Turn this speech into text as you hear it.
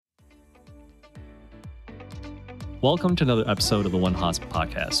Welcome to another episode of the One Hosp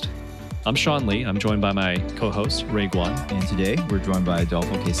podcast. I'm Sean Lee. I'm joined by my co-host, Ray Guan. And today, we're joined by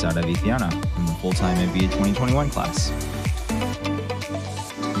Adolfo Quesada Viciana from the full-time MBA 2021 class.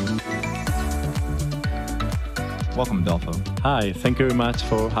 Welcome, Adolfo. Hi, thank you very much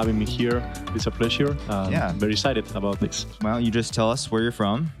for having me here. It's a pleasure. Very excited about this. Why don't you just tell us where you're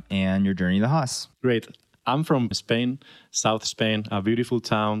from and your journey to Haas? Great. I'm from Spain, South Spain, a beautiful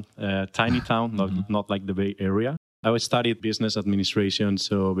town, tiny town, not like the Bay Area. I studied business administration,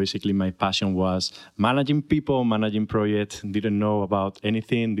 so basically my passion was managing people, managing projects, didn't know about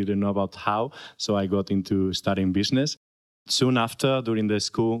anything, didn't know about how, so I got into studying business. Soon after, during the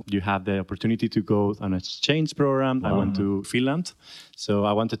school, you have the opportunity to go on an exchange program. Wow. I went to Finland, so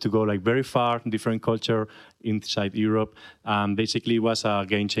I wanted to go like very far, different culture inside Europe. Basically, it was a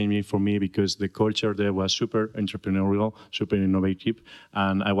game changer for me because the culture there was super entrepreneurial, super innovative,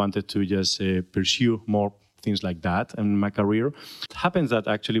 and I wanted to just pursue more things like that in my career. It happens that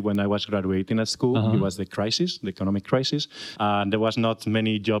actually when I was graduating at school, it was the crisis, the economic crisis, and there was not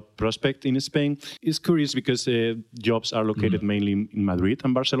many job prospects in Spain. It's curious because jobs are located mainly in Madrid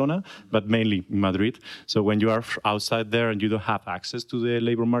and Barcelona, but mainly in Madrid. So when you are outside there and you don't have access to the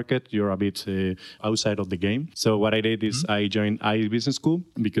labor market, you're a bit outside of the game. So what I did is I joined IE Business School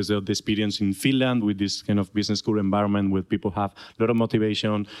because of the experience in Finland with this kind of business school environment where people have a lot of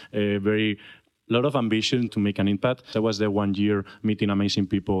motivation, lot of ambition to make an impact. I was there 1 year meeting amazing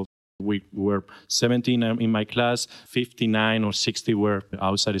people. We were 17 in my class, 59 or 60 were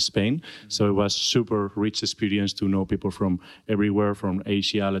outside of Spain. So it was super rich experience to know people from everywhere, from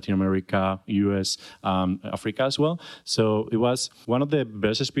Asia, Latin America, US, Africa as well. So it was one of the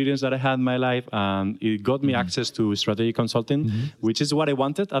best experiences that I had in my life. And it got me access to strategy consulting, which is what I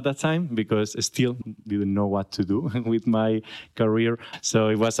wanted at that time because I still didn't know what to do with my career. So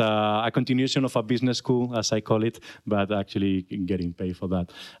it was a continuation of a business school, as I call it, but actually getting paid for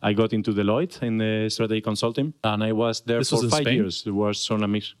that. I got into Deloitte in the strategy consulting, and I was there for 5 years.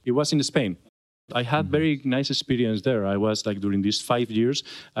 It was in Spain. I had very nice experience there. I was like during these 5 years,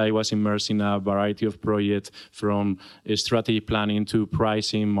 I was immersed in a variety of projects from strategy planning to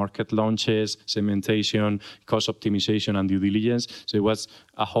pricing, market launches, segmentation, cost optimization, and due diligence. So it was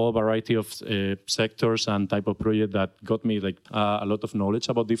a whole variety of sectors and type of project that got me like a lot of knowledge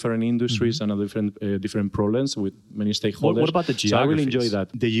about different industries and different problems with many stakeholders. What about the geographies? So I really enjoy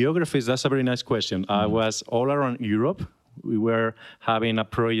that. The geographies, that's a very nice question. I was all around Europe. We were having a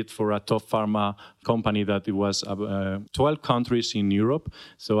project for a top pharma company that it was 12 countries in Europe.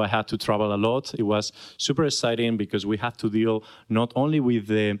 So I had to travel a lot. It was super exciting because we had to deal not only with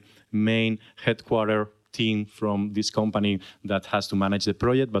the main headquarter team from this company that has to manage the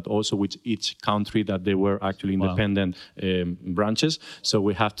project, but also with each country that they were actually independent branches. So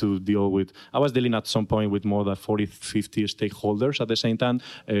we have to deal with, I was dealing at some point with more than 40, 50 stakeholders at the same time,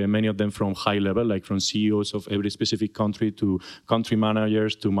 many of them from high level, like from CEOs of every specific country to country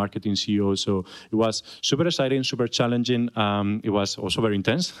managers to marketing CEOs. So it was super exciting, super challenging. It was also very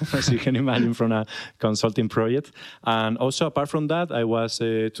intense, as you can imagine from a consulting project. And also apart from that, I was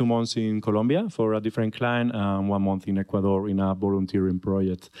 2 months in Colombia for a different client and 1 month in Ecuador in a volunteering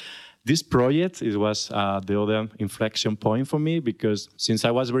project. This project was the other inflection point for me because since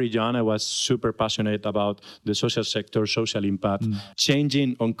I was very young, I was super passionate about the social sector, social impact,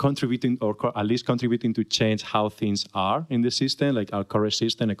 changing or contributing, or at least contributing to change how things are in the system, like our current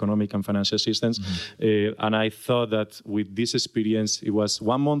system, economic and financial systems. And I thought that with this experience, it was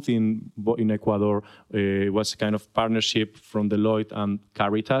 1 month in Ecuador. It was a kind of partnership from Deloitte and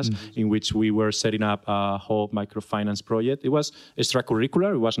Caritas in which we were setting up a whole microfinance project. It was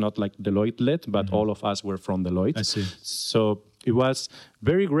extracurricular. It was not like Deloitte-led, but all of us were from Deloitte. I see. So it was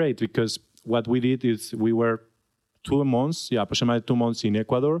very great because what we did is we were 2 months, approximately 2 months in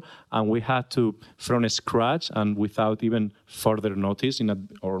Ecuador, and we had to, from scratch and without even further notice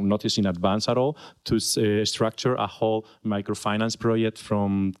notice in advance at all, to structure a whole microfinance project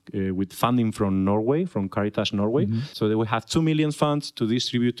from with funding from Norway, from Caritas Norway. So that we have 2 million funds to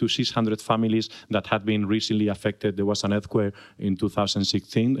distribute to 600 families that had been recently affected. There was an earthquake in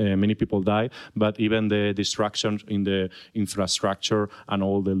 2016. Many people died, but even the destruction in the infrastructure and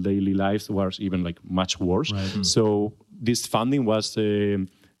all the daily lives was even like much worse. Right. So this funding was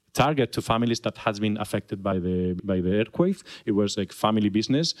target to families that has been affected by the earthquake. It was like family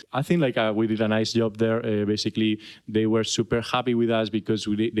business. I think like we did a nice job there. Basically, they were super happy with us because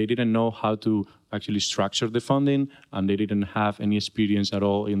they didn't know how to actually structure the funding, and they didn't have any experience at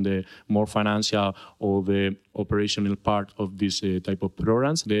all in the more financial or the operational part of this type of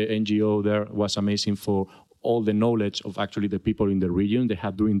programs. The NGO there was amazing for all the knowledge of actually the people in the region. They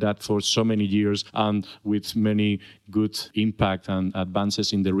had doing that for so many years and with many good impact and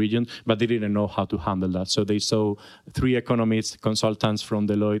advances in the region, but they didn't know how to handle that. So they saw 3 economists, consultants from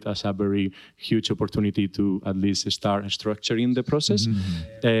Deloitte as a very huge opportunity to at least start structuring the process.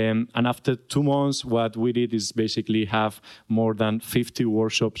 And after 2 months, what we did is basically have more than 50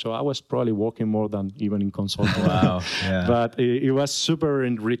 workshops. So I was probably working more than even in consulting. Wow. Yeah. But it was super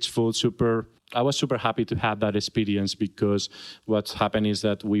enrichful, I was super happy to have that experience because what's happened is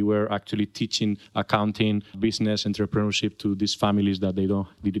that we were actually teaching accounting, business, entrepreneurship to these families that they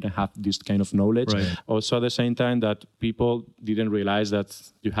didn't have this kind of knowledge. Right. Also at the same time that people didn't realize that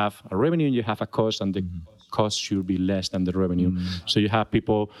you have a revenue and you have a cost, and the cost should be less than the revenue. So you have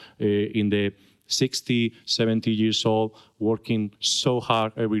people in the 60, 70 years old working so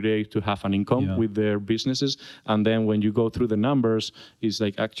hard every day to have an income with their businesses. And then when you go through the numbers, it's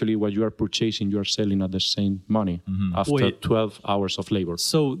like actually what you are purchasing, you are selling at the same money after 12 hours of labor.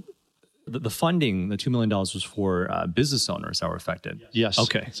 So the funding, the $2 million was for business owners that were affected. Yes.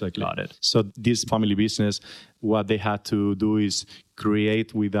 Okay. Exactly. Got it. So this family business, what they had to do is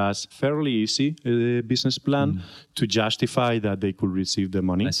create with us fairly easy business plan to justify that they could receive the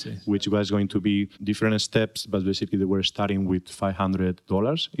money, I see. which was going to be different steps, but basically they were starting with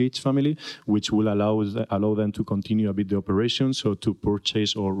 $500 each family, which will allow them to continue a bit the operation, so to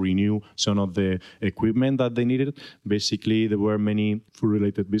purchase or renew some of the equipment that they needed. Basically, there were many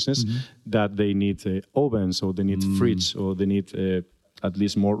food-related business that they need ovens, or they need fridge, or they need at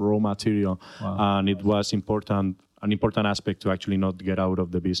least more raw material. Wow. And it was an important aspect to actually not get out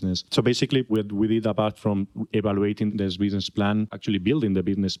of the business. So basically, what we did, apart from evaluating this business plan, actually building the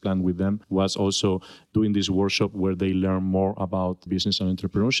business plan with them, was also doing this workshop where they learn more about business and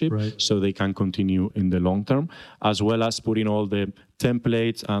entrepreneurship, so they can continue in the long term, as well as putting all the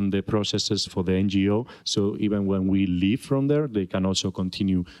templates and the processes for the NGO. So even when we leave from there, they can also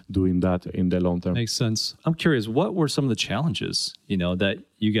continue doing that in the long term. Makes sense. I'm curious, what were some of the challenges, that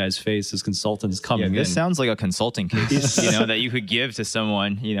you guys face as consultants coming in? This sounds like a consulting case, that you could give to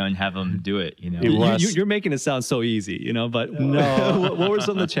someone, and have them do it. You're making it sound so easy, but no. What were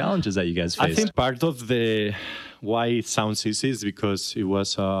some of the challenges that you guys faced? I think part of the why it sounds easy is because it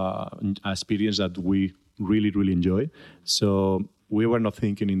was an experience that we really, really enjoy. So we were not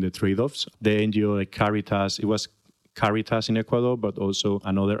thinking in the trade-offs. The NGO, like Caritas, it was Caritas in Ecuador, but also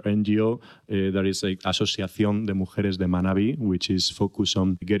another NGO that is like Asociación de Mujeres de Manabí, which is focused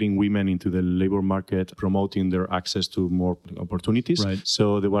on getting women into the labor market, promoting their access to more opportunities. Right.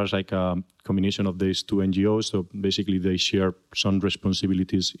 So there was like a combination of these 2 NGOs. So basically they share some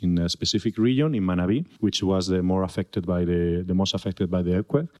responsibilities in a specific region in Manabí, which was the most affected by the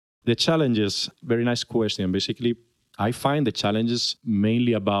earthquake. The challenges, very nice question. Basically, I find the challenges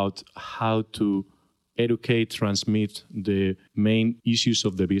mainly about how to educate, transmit the main issues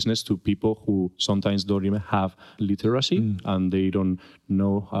of the business to people who sometimes don't even have literacy and they don't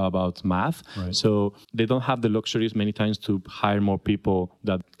know about math. Right. So they don't have the luxuries many times to hire more people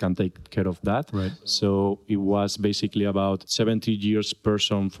that can take care of that. Right. So it was basically about 70 years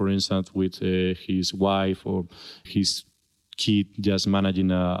person, for instance, with his wife or his kid just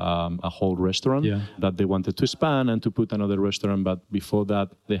managing a whole restaurant that they wanted to expand and to put another restaurant. But before that,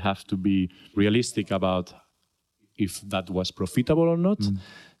 they have to be realistic about if that was profitable or not.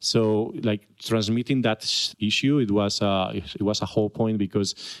 So like transmitting that issue, it was a whole point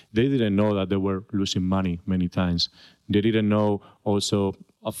because they didn't know that they were losing money many times. They didn't know also,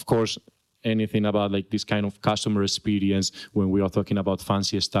 of course, anything about like this kind of customer experience when we are talking about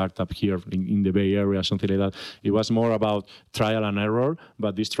fancy startup here in the Bay Area, something like that. It was more about trial and error,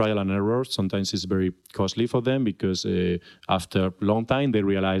 but this trial and error sometimes is very costly for them because after a long time they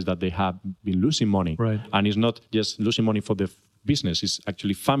realize that they have been losing money. Right. And it's not just losing money for the business, it's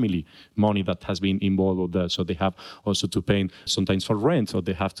actually family money that has been involved with that. So they have also to pay sometimes for rent, or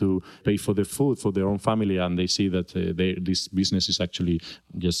they have to pay for the food for their own family, and they see that this business is actually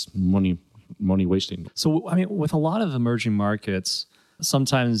just money wasting. So, I mean, with a lot of emerging markets,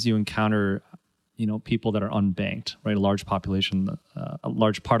 sometimes you encounter, people that are unbanked, right? A large part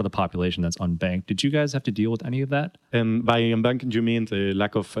of the population that's unbanked. Did you guys have to deal with any of that? And by unbanked, you mean the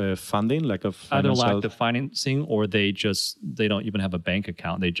lack of funding, lack of either financial... lack of financing, or they don't even have a bank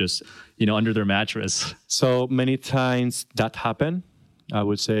account. They just, under their mattress. So many times that happened. I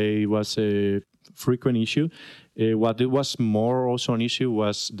would say it was a frequent issue. What it was more also an issue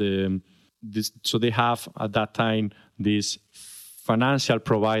was so they have at that time this financial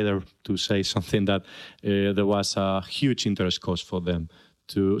provider to say something that there was a huge interest cost for them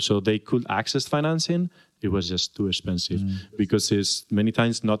so they could access financing it was just too expensive because it's many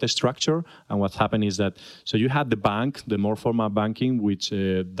times not a structure. And what happened is that, so you had the bank, the more formal banking, which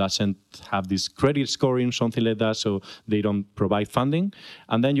doesn't have this credit scoring, something like that, so they don't provide funding.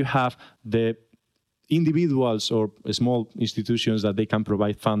 And then you have the individuals or small institutions that they can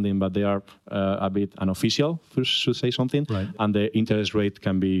provide funding, but they are a bit unofficial, to say something, right. And the interest rate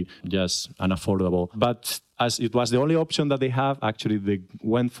can be just unaffordable. But as it was the only option that they have, actually they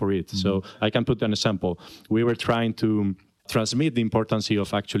went for it. So I can put an example. We were trying to transmit the importance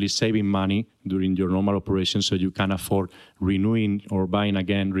of actually saving money during your normal operations so you can afford renewing or buying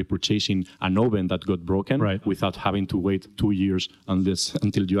again, repurchasing an oven that got broken without having to wait 2 years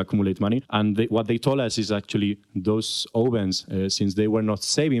until you accumulate money. And what they told us is actually those ovens, since they were not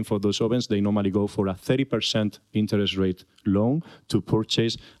saving for those ovens, they normally go for a 30% interest rate loan to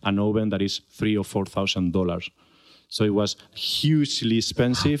purchase an oven that is $3,000 or $4,000. So it was hugely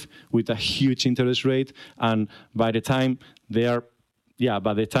expensive with a huge interest rate. And by the time they are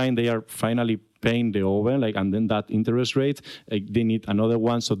finally paying the oven, and then that interest rate, they need another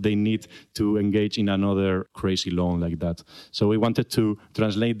one. So they need to engage in another crazy loan like that. So we wanted to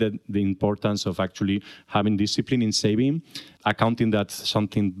translate the importance of actually having discipline in saving, accounting that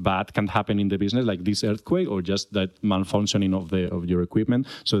something bad can happen in the business, like this earthquake or just that malfunctioning of your equipment.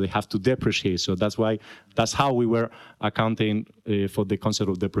 So they have to depreciate. So that's how we were accounting for the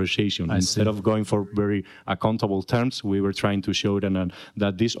concept of depreciation. Instead of going for very accountable terms, we were trying to show them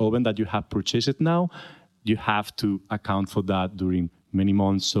that this oven that you have purchased now, you have to account for that during many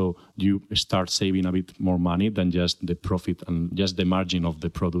months, so you start saving a bit more money than just the profit and just the margin of the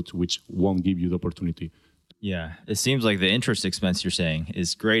product, which won't give you the opportunity. Yeah, it seems like the interest expense you're saying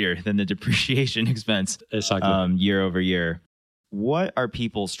is greater than the depreciation expense year over year. What are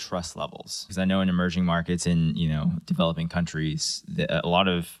people's trust levels? Because I know in emerging markets in developing countries, a lot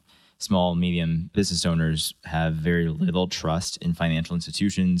of small, medium business owners have very little trust in financial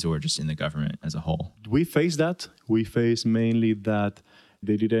institutions or just in the government as a whole. We face that. We face mainly that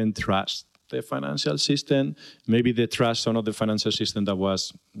they didn't trust the financial system. Maybe they trust some of the financial system that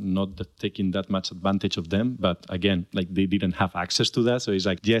was not taking that much advantage of them. But again, they didn't have access to that. So it's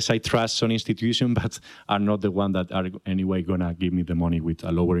yes, I trust some institution, but are not the one that are anyway going to give me the money with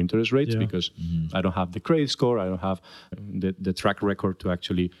a lower interest rate because I don't have the credit score. I don't have the track record to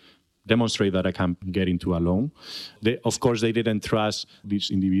actually demonstrate that I can get into a loan. Of course, they didn't trust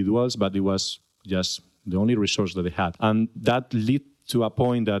these individuals, but it was just the only resource that they had. And that led to a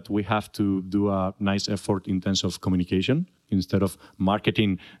point that we have to do a nice effort in terms of communication instead of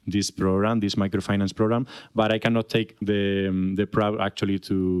marketing this program, this microfinance program. But I cannot take the pride actually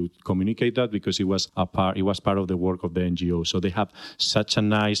to communicate that because it was part of the work of the NGO. So they have such a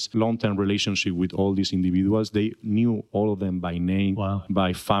nice long-term relationship with all these individuals. They knew all of them by name,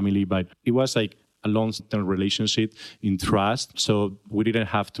 by family, but it was a long-term relationship in trust. So we didn't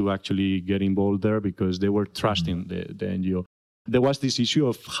have to actually get involved there because they were trusting the NGO. There was this issue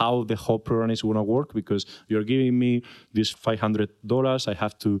of how the whole program is going to work because you're giving me this $500. I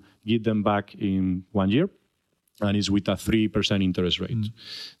have to give them back in 1 year. And it's with a 3% interest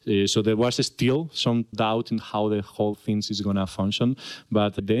rate. So there was still some doubt in how the whole thing is going to function.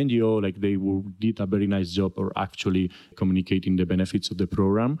 But the NGO, they did a very nice job of actually communicating the benefits of the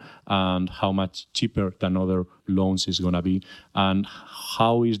program and how much cheaper than other loans is going to be and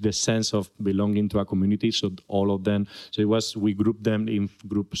how is the sense of belonging to a community. So all of them, we grouped them in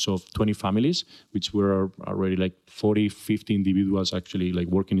groups of 20 families, which were already 40, 50 individuals, actually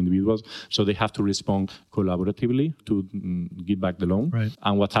working individuals. So they have to respond collaboratively to give back the loan. Right.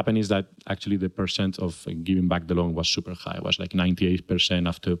 And what happened is that actually the percent of giving back the loan was super high. It was 98%.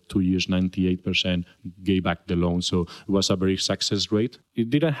 After 2 years, 98% gave back the loan. So it was a very success rate. It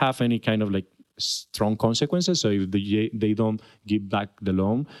didn't have any kind of strong consequences. So if they don't give back the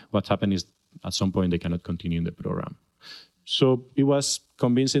loan, what happened is at some point they cannot continue in the program. So it was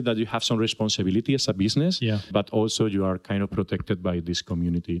convincing that you have some responsibility as a business, but also you are kind of protected by this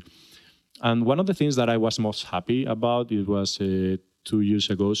community. And one of the things that I was most happy about, it was 2 years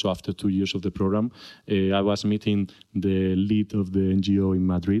ago. So after 2 years of the program, I was meeting the lead of the NGO in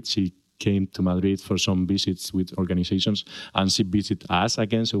Madrid. She came to Madrid for some visits with organizations and she visited us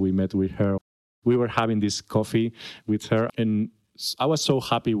again. So we met with her. We were having this coffee with her and I was so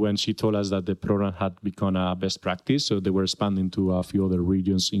happy when she told us that the program had become a best practice. So they were expanding to a few other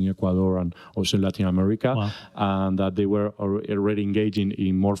regions in Ecuador and also in Latin America. Wow. And that they were already engaging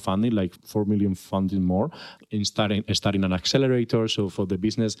in more funding, like 4 million funding more, in starting an accelerator. So for the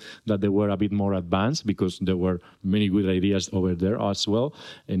business that they were a bit more advanced, because there were many good ideas over there as well,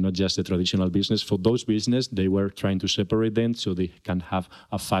 and not just the traditional business. For those business, they were trying to separate them so they can have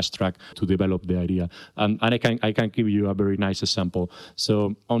a fast track to develop the idea. And I can give you a very nice example.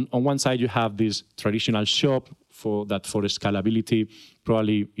 So on one side, you have this traditional shop for scalability.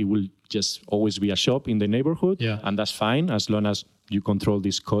 Probably it will just always be a shop in the neighborhood, and that's fine as long as you control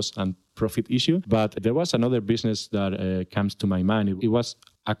this cost and profit issue. But there was another business that comes to my mind. It was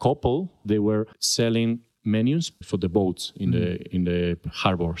a couple. They were selling menus for the boats in the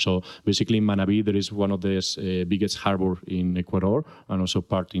harbor. So basically in Manabí, there is one of the biggest harbor in Ecuador and also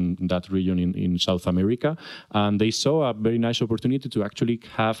part in that region in South America. And they saw a very nice opportunity to actually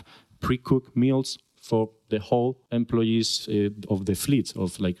have pre-cooked meals for the whole employees of the fleet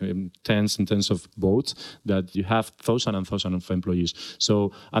of like tens and tens of boats that you have thousands and thousands of employees.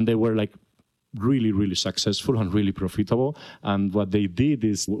 So, and they were like really, really successful and really profitable. And what they did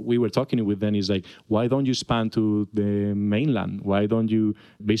is, we were talking with them, is like, why don't you expand to the mainland? Why don't you,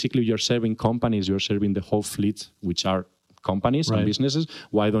 basically you're serving companies, you're serving the whole fleet, which are companies and businesses.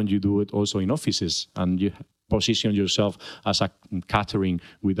 Why don't you do it also in offices? And you position yourself as a catering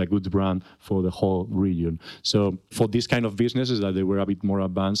with a good brand for the whole region. So for this kind of businesses that they were a bit more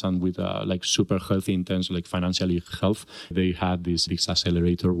advanced and with like super healthy in terms of like financially health, they had this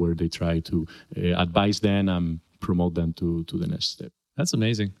accelerator where they try to advise them and promote them to the next step. That's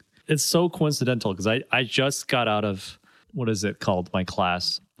amazing. It's so coincidental because I just got out of, what is it called, my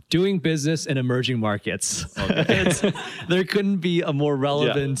class? Doing business in emerging markets. Okay. There couldn't be a more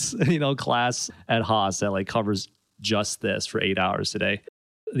relevant, class at Haas that like covers just this for 8 hours today.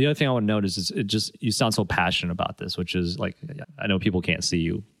 The other thing I want to note is you sound so passionate about this, which is like, I know people can't see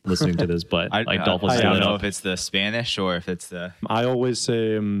you listening to this, but I Dolph don't know if it's the Spanish or if it's the... I always,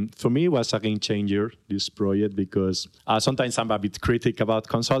 for me, it was a game changer, this project, because sometimes I'm a bit critic about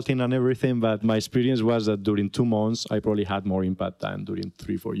consulting and everything, but my experience was that during 2 months, I probably had more impact than during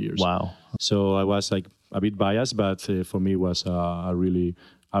 3-4 years. Wow. So I was like a bit biased, but for me, it was a really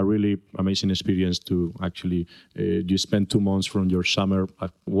amazing experience to actually you spend 2 months from your summer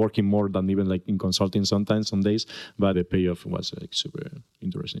working more than even like in consulting sometimes some days, but the payoff was like super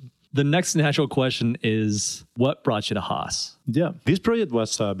interesting. The next natural question is, what brought you to Haas? Yeah, this project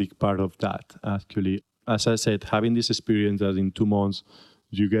was a big part of that, actually. As I said, having this experience that in 2 months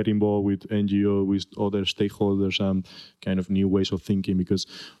you get involved with NGO, with other stakeholders and kind of new ways of thinking, because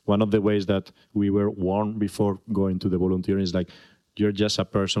one of the ways that we were warned before going to the volunteering is like, you're just a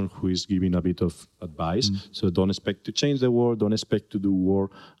person who is giving a bit of advice. So don't expect to change the world. Don't expect to do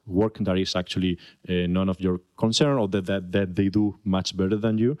work that is actually none of your concern, or that they do much better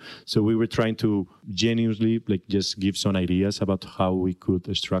than you. So we were trying to genuinely like just give some ideas about how we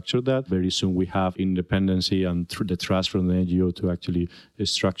could structure that. Very soon we have independency and the trust from the NGO to actually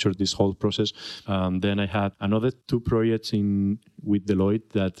structure this whole process. Then I had another 2 projects with Deloitte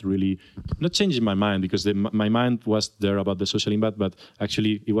that really not changing my mind, because my mind was there about the social impact, but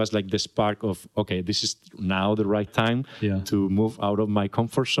actually it was like the spark of, okay, this is now the right time to move out of my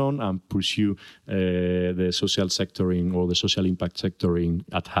comfort zone and pursue the social sectoring or the social impact sectoring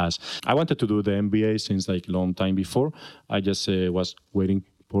at Haas. I wanted to do the MBA since like a long time before. I just was waiting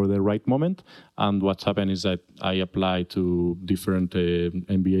for the right moment. And what happened is that I applied to different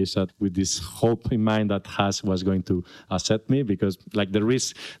MBAs with this hope in mind that Haas was going to accept me, because like the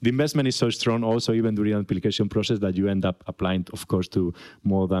investment is so strong also even during the application process that you end up applying, of course, to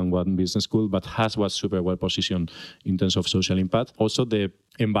more than one business school. But Haas was super well positioned in terms of social impact. Also the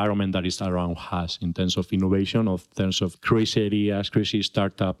environment that is around Haas in terms of innovation, in terms of crazy ideas, crazy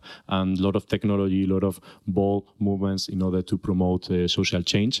startup, and a lot of technology, a lot of bold movements in order to promote social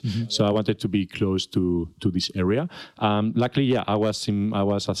change. So I wanted to be close to this area. Luckily, I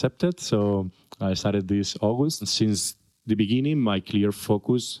was accepted. So I started this August. Since the beginning, my clear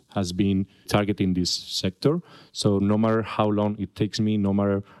focus has been targeting this sector. So no matter how long it takes me, no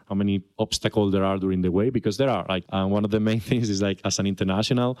matter how many obstacles there are during the way, because there are, like, one of the main things is like as an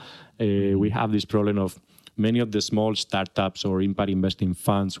international, we have this problem of many of the small startups or impact investing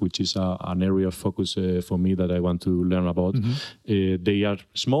funds, which is an area of focus for me that I want to learn about, they are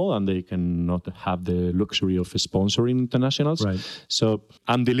small and they cannot have the luxury of sponsoring internationals. Right. So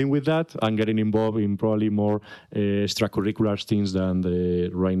I'm dealing with that. I'm getting involved in probably more extracurricular things than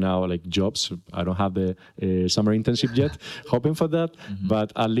right now, like jobs. I don't have the summer internship yet, hoping for that.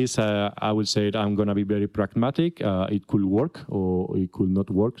 But at least I would say I'm going to be very pragmatic. It could work or it could not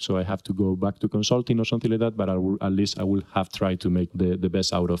work. So I have to go back to consulting or something like that. But at least I will have tried to make the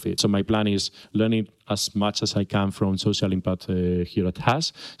best out of it. So my plan is learning as much as I can from social impact here at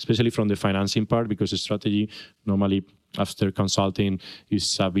HAS, especially from the financing part, because the strategy normally after consulting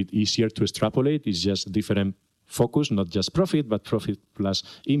is a bit easier to extrapolate. It's just different focus, not just profit, but profit plus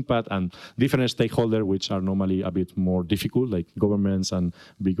impact and different stakeholders, which are normally a bit more difficult, like governments and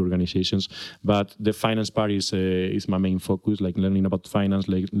big organizations. But the finance part is my main focus, like learning about finance,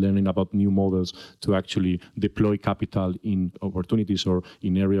 like learning about new models to actually deploy capital in opportunities or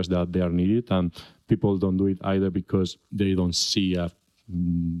in areas that they are needed. And people don't do it either because they don't see a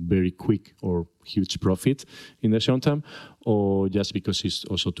very quick or huge profit in the short term, or just because it's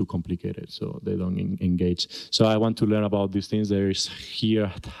also too complicated, so they don't engage. So I want to learn about these things. There is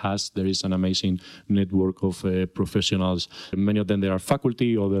an amazing network of professionals. Many of them they are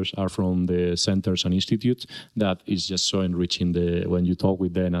faculty, others are from the centers and institutes. That is just so enriching when you talk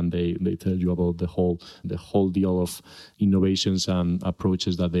with them and they tell you about the whole deal of innovations and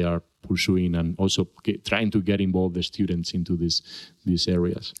approaches that they are pursuing, and also trying to get involved the students into these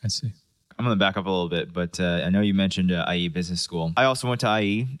areas. I see. I'm going to back up a little bit, but I know you mentioned IE Business School. I also went to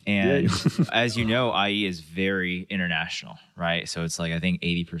IE, and as you know, IE is very international, right? So it's like, I think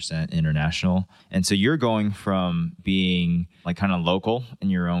 80% international. And so you're going from being like kind of local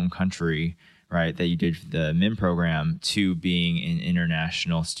in your own country, right, that you did the MIM program, to being an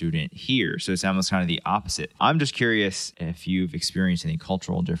international student here. So it's almost kind of the opposite. I'm just curious if you've experienced any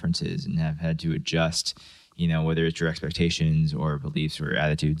cultural differences and have had to adjust, whether it's your expectations or beliefs or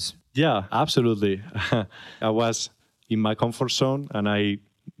attitudes. Yeah, absolutely. I was in my comfort zone and I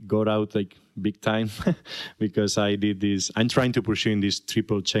got out like big time because I did this. I'm trying to pursue this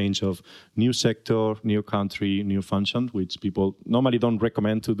triple change of new sector, new country, new function, which people normally don't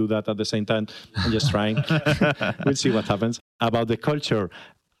recommend to do that at the same time. I'm just trying. We'll see what happens. About the culture,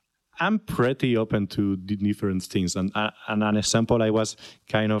 I'm pretty open to different things. And an example, I was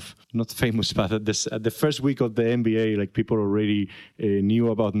kind of not famous, but at the first week of the MBA, like people already knew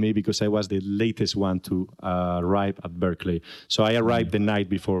about me because I was the latest one to arrive at Berkeley. So I arrived the night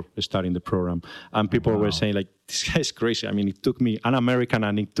before starting the program. And people were saying like, this guy's crazy. I mean, it took me, an American,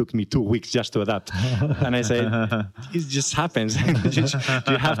 and it took me 2 weeks just to adapt. And I said, it just happens.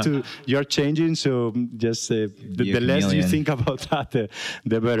 You're changing. So just the less you think about that,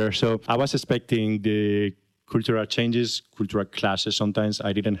 the better. So I was expecting the cultural changes, cultural clashes. Sometimes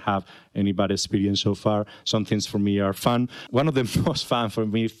I didn't have any bad experience so far. Some things for me are fun. One of the most fun for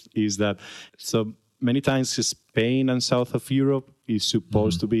me is that so many times Spain and south of Europe is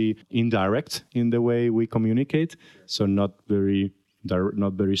supposed to be indirect in the way we communicate. So not very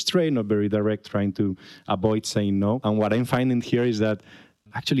straight, not very direct, trying to avoid saying no. And what I'm finding here is that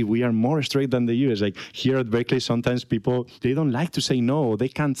actually we are more straight than the US. Like here at Berkeley, sometimes people, they don't like to say no, they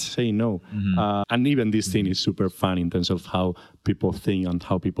can't say no. And even this thing is super fun in terms of how people think and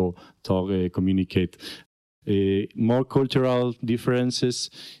how people talk, communicate. More cultural differences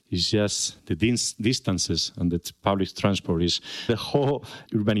is just the distances and the public transport. Is the whole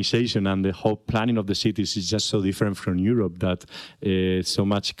urbanization and the whole planning of the cities is just so different from Europe that so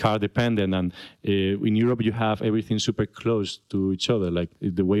much car dependent. And in Europe you have everything super close to each other, like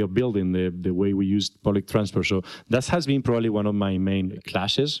the way of building, the way we use public transport. So that has been probably one of my main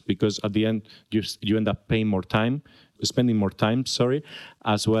clashes, because at the end you end up spending more time,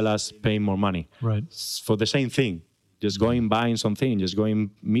 as well as paying more money. Right. For the same thing. Just going buying something, just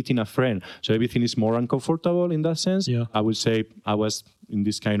going meeting a friend. So everything is more uncomfortable in that sense. Yeah. I would say I was in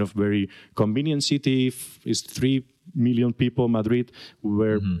this kind of very convenient city. It's 3 million people, Madrid,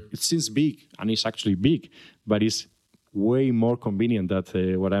 where it seems big, and it's actually big, but it's way more convenient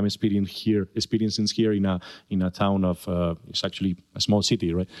than what I'm experiencing here in a town of it's actually a small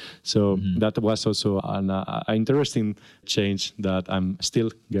city, right? So that was also an interesting change that I'm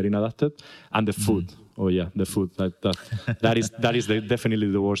still getting adapted. And the food, oh yeah, the food that is definitely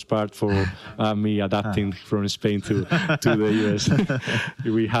the worst part for me adapting from Spain to the US.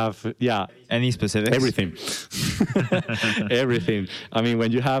 We have any specifics? Everything, everything. I mean,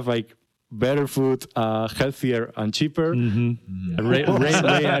 when you have like better food, healthier and cheaper. Ray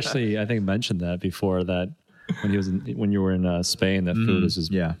actually, I think, mentioned that before, that when you were in Spain, that food is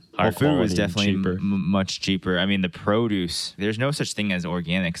just Yeah, higher the food was quality and definitely cheaper. much cheaper. I mean, the produce, there's no such thing as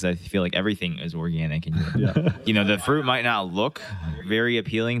organic because I feel like everything is organic. And the fruit might not look very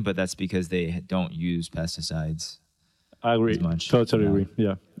appealing, but that's because they don't use pesticides. I agree. As much. Totally Yeah. agree.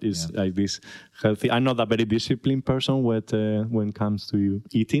 Yeah, it's like this healthy. I'm not a very disciplined person when it comes to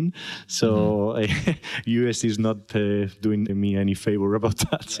eating, so US is not doing me any favor about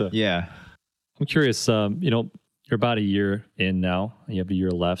that. So Yeah. I'm curious, you're about a year in now, and you have a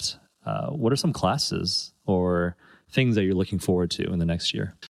year left. What are some classes or things that you're looking forward to in the next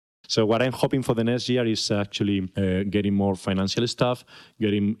year? So what I'm hoping for the next year is actually getting more financial stuff,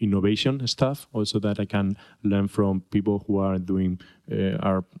 getting innovation stuff, also that I can learn from people who are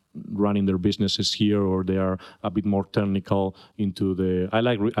are running their businesses here, or they are a bit more technical into the.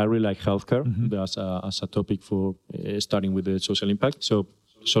 I really like healthcare as a topic for starting with the social impact. So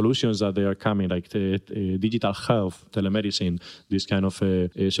solutions that they are coming, like digital health, telemedicine, these kind of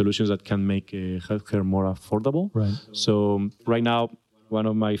solutions that can make healthcare more affordable. Right. So right now, one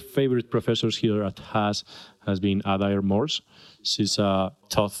of my favorite professors here at Haas has been Adair Morse. She's a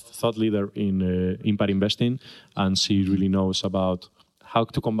thought leader in impact investing, and she really knows about how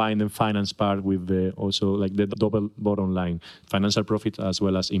to combine the finance part with also like the double bottom line, financial profit as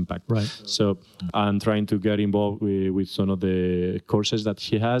well as impact. Right. So I'm trying to get involved with some of the courses that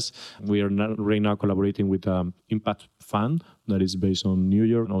she has. We are right now collaborating with Impact Fund that is based on New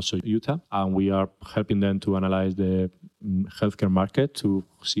York and also Utah, and we are helping them to analyze the healthcare market to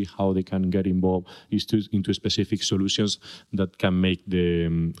see how they can get involved into specific solutions that can make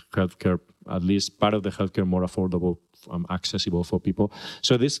the healthcare, at least part of the healthcare, more affordable, accessible for people.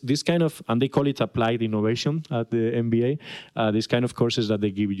 So this kind of, and they call it applied innovation at the MBA, this kind of courses that they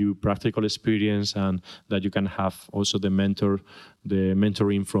give you practical experience and that you can have also the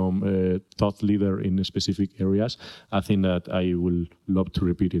mentoring from thought leader in specific areas. I think that I will love to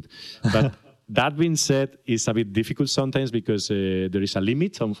repeat it. But that being said, it's a bit difficult sometimes because there is a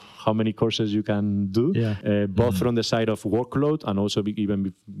limit on how many courses you can do, both from the side of workload and also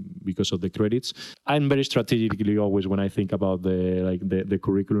even because of the credits. I'm very strategically always when I think about the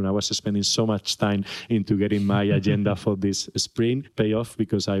curriculum. I was spending so much time into getting my agenda for this spring pay off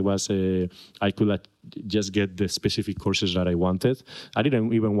because I could just get the specific courses that I wanted. I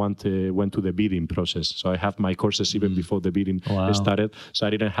didn't even went to the bidding process. So I have my courses even before the bidding started. So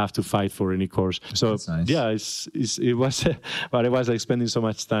I didn't have to fight for any course. So nice. yeah, it was, but I was like spending so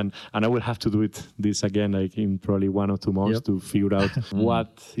much time, and I will have to do this again, like in probably 1 or 2 months to figure out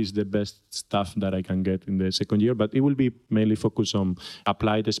what is the best stuff that I can get in the second year. But it will be mainly focused on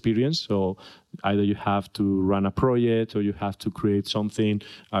applied experience. So either you have to run a project or you have to create something.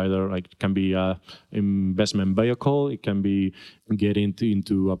 Either like it can be a investment vehicle, it can be getting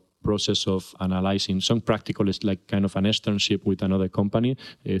into a process of analyzing some practical, like kind of an externship with another company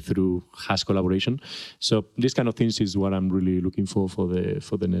through Haas collaboration. So this kind of things is what I'm really looking for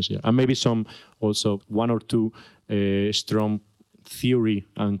the next year, and maybe some also 1 or 2 strong theory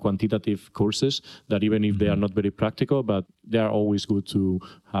and quantitative courses that even if they are not very practical, but they are always good to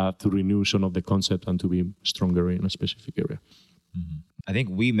renew some of the concept and to be stronger in a specific area. I think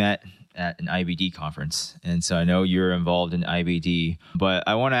we met at an IBD conference, and so I know you're involved in IBD, but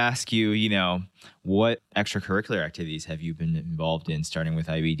I want to ask you, what extracurricular activities have you been involved in starting with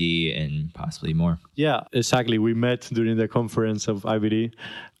IBD and possibly more? Yeah, exactly. We met during the conference of IBD.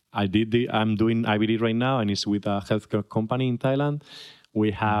 I'm doing IBD right now, and it's with a healthcare company in Thailand.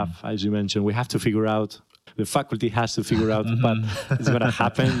 We have, as you mentioned, we have to figure out, the faculty has to figure out what is going to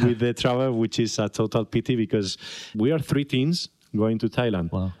happen with the travel, which is a total pity because we are 3 teams going to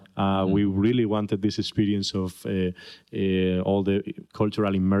Thailand. Wow. We really wanted this experience of all the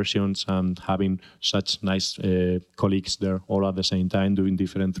cultural immersions and having such nice colleagues there all at the same time doing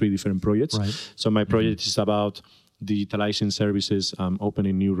 3 different projects. Right. So my project is about digitalizing services,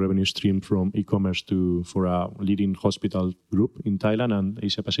 opening new revenue stream from e-commerce for a leading hospital group in Thailand and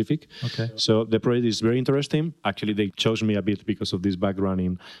Asia Pacific. Okay. So the project is very interesting. Actually, they chose me a bit because of this background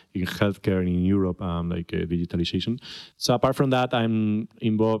in healthcare in Europe, digitalization. So apart from that, I'm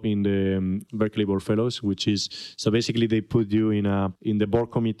involved in the Berkeley Board Fellows, which is, so basically they put you in the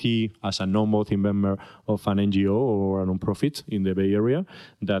board committee as a non-voting member of an NGO or a non-profit in the Bay Area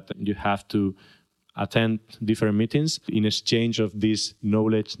that you have to attend different meetings in exchange of this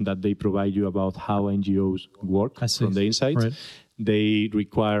knowledge that they provide you about how NGOs work from the inside. Right. They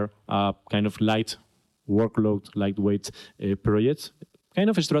require a kind of lightweight project, kind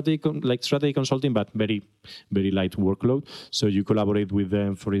of strategy consulting, but very very light workload. So you collaborate with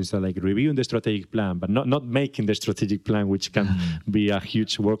them, for instance, like reviewing the strategic plan, but not making the strategic plan, which can be a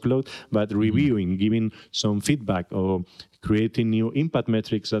huge workload, but reviewing, giving some feedback, or creating new impact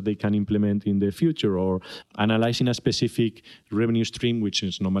metrics that they can implement in the future, or analyzing a specific revenue stream, which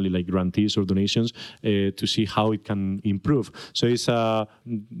is normally like grantees or donations, to see how it can improve. So it's a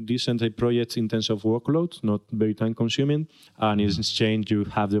decent project in terms of workload, not very time consuming. And in exchange, you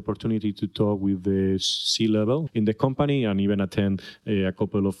have the opportunity to talk with the C-level in the company and even attend a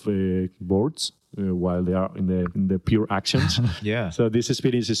couple of boards while they are in the pure actions. Yeah. So this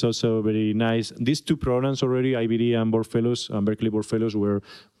experience is also very nice. These two programs already, IBD and Board Fellows, and Berkeley Board Fellows, were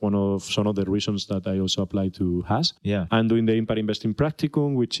some of the reasons that I also applied to HAS. Yeah. And doing the Impact Investing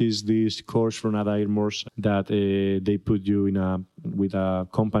Practicum, which is this course from Ada Irmors that they put you with a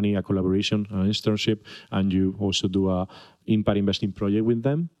company, a collaboration, an internship, and you also do a impact investing project with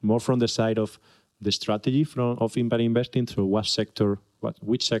them, more from the side of the strategy of impact investing, so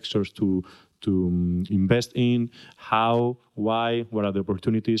which sectors to invest in, how, why, what are the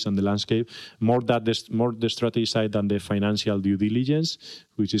opportunities and the landscape. More the strategy side than the financial due diligence,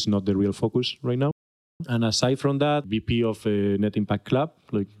 which is not the real focus right now. And aside from that, VP of Net Impact Club,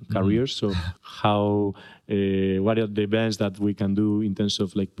 like careers. So what are the events that we can do in terms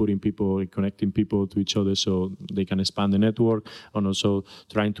of like putting people, connecting people to each other so they can expand the network, and also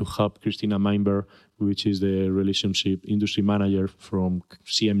trying to help Christina Meinberg, which is the relationship industry manager from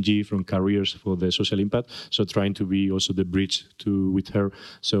CMG, from Careers for the social impact. So trying to be also the bridge with her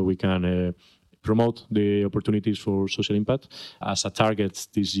so we can promote the opportunities for social impact. As a target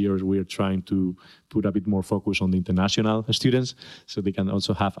this year, we are trying to put a bit more focus on the international students so they can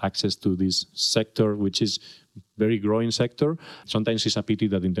also have access to this sector, which is very growing sector. Sometimes it's a pity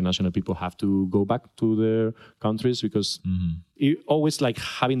that international people have to go back to their countries because always like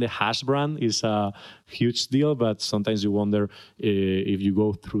having the HAS brand is a huge deal, but sometimes you wonder if you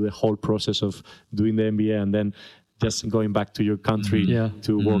go through the whole process of doing the MBA and then just going back to your country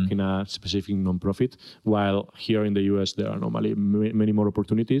to work in a specific nonprofit. While here in the US, there are normally many more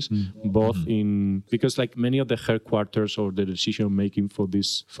opportunities, both because like many of the headquarters or the decision making for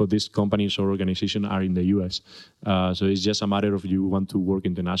these companies or organizations are in the US. So it's just a matter of you want to work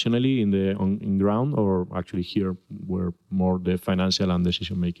internationally in ground, or actually here where more the financial and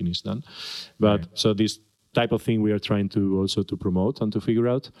decision making is done. But so this type of thing we are trying to also to promote and to figure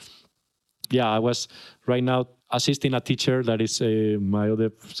out. Yeah, I was right now assisting a teacher that is my other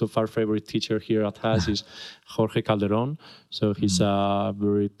so far favorite teacher here at HAS is Jorge Calderon. So he's a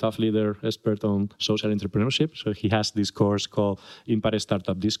very tough leader, expert on social entrepreneurship. So he has this course called Impact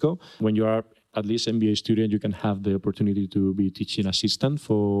Startup Disco. When you are at least MBA student, you can have the opportunity to be teaching assistant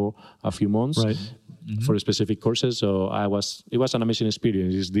for a few months for specific courses. So it was an amazing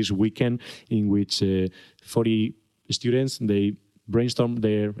experience. It's this weekend in which 40 students, they brainstorm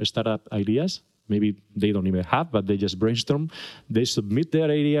their startup ideas. Maybe they don't even have, but they just brainstorm. They submit their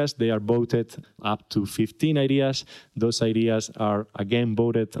ideas. They are voted up to 15 ideas. Those ideas are again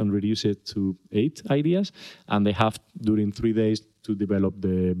voted and reduced to 8 ideas. And they have, during 3 days, to develop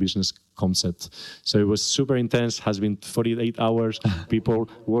the business concept. So it was super intense, has been 48 hours, people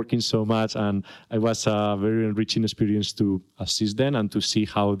working so much, and it was a very enriching experience to assist them and to see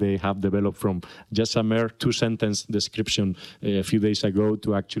how they have developed from just a mere 2-sentence description a few days ago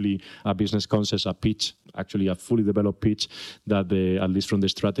to actually a business concept, a pitch, actually a fully developed pitch that at least from the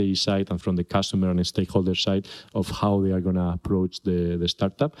strategy side and from the customer and stakeholder side of how they are going to approach the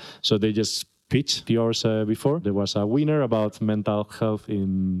startup. So they just pitch yours before. There was a winner about mental health,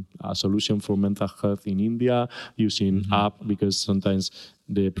 in a solution for mental health in India using app, because sometimes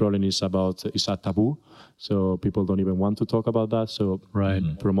the problem is a taboo. So people don't even want to talk about that. So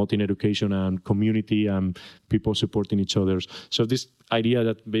promoting education and community and people supporting each other. So this idea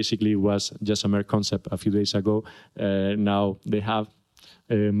that basically was just a mere concept a few days ago, now they have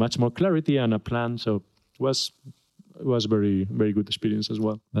much more clarity and a plan. So it was very, very good experience as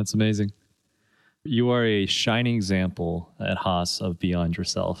well. That's amazing. You are a shining example at HAS of beyond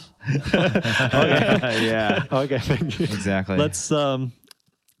yourself. Yeah. Okay, thank you. Exactly.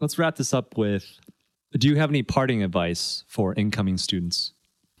 Let's wrap this up with, do you have any parting advice for incoming students?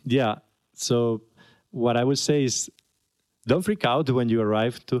 Yeah. So what I would say is, don't freak out when you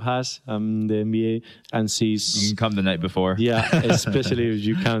arrive to HAS, the MBA, and see. You can come the night before. Yeah, especially if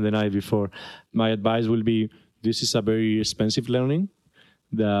you come the night before. My advice will be, this is a very expensive learning.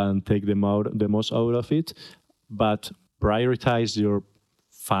 Then take the most out of it, but prioritize your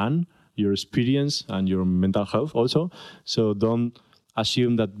fun, your experience, and your mental health also. So don't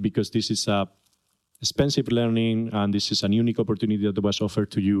assume that because this is a expensive learning, and this is a unique opportunity that was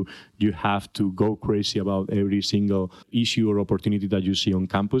offered to you, you have to go crazy about every single issue or opportunity that you see on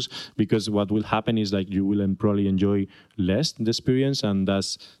campus, because what will happen is like you will probably enjoy less the experience, and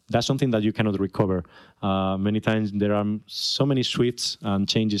that's something that you cannot recover. Many times there are so many shifts and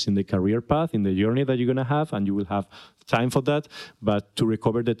changes in the career path, in the journey that you're going to have, and you will have time for that. But to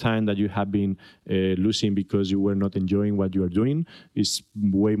recover the time that you have been losing because you were not enjoying what you are doing is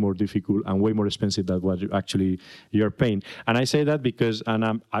way more difficult and way more expensive than what you're paying. And I say that because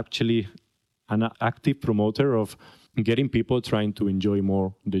I'm actually an active promoter of getting people trying to enjoy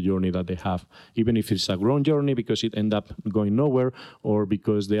more the journey that they have, even if it's a grown journey because it end up going nowhere, or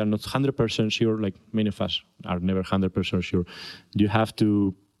because they are not 100% sure, like many of us are never 100% sure. You have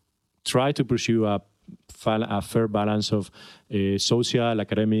to try to pursue a fair balance of social,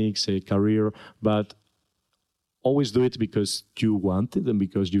 academics, career, but always do it because you want it and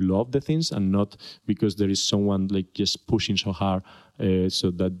because you love the things, and not because there is someone like just pushing so hard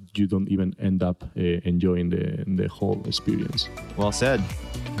so that you don't even end up enjoying the whole experience. Well said.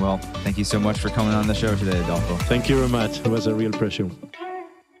 Well, thank you so much for coming on the show today, Adolfo. Thank you very much. It was a real pleasure.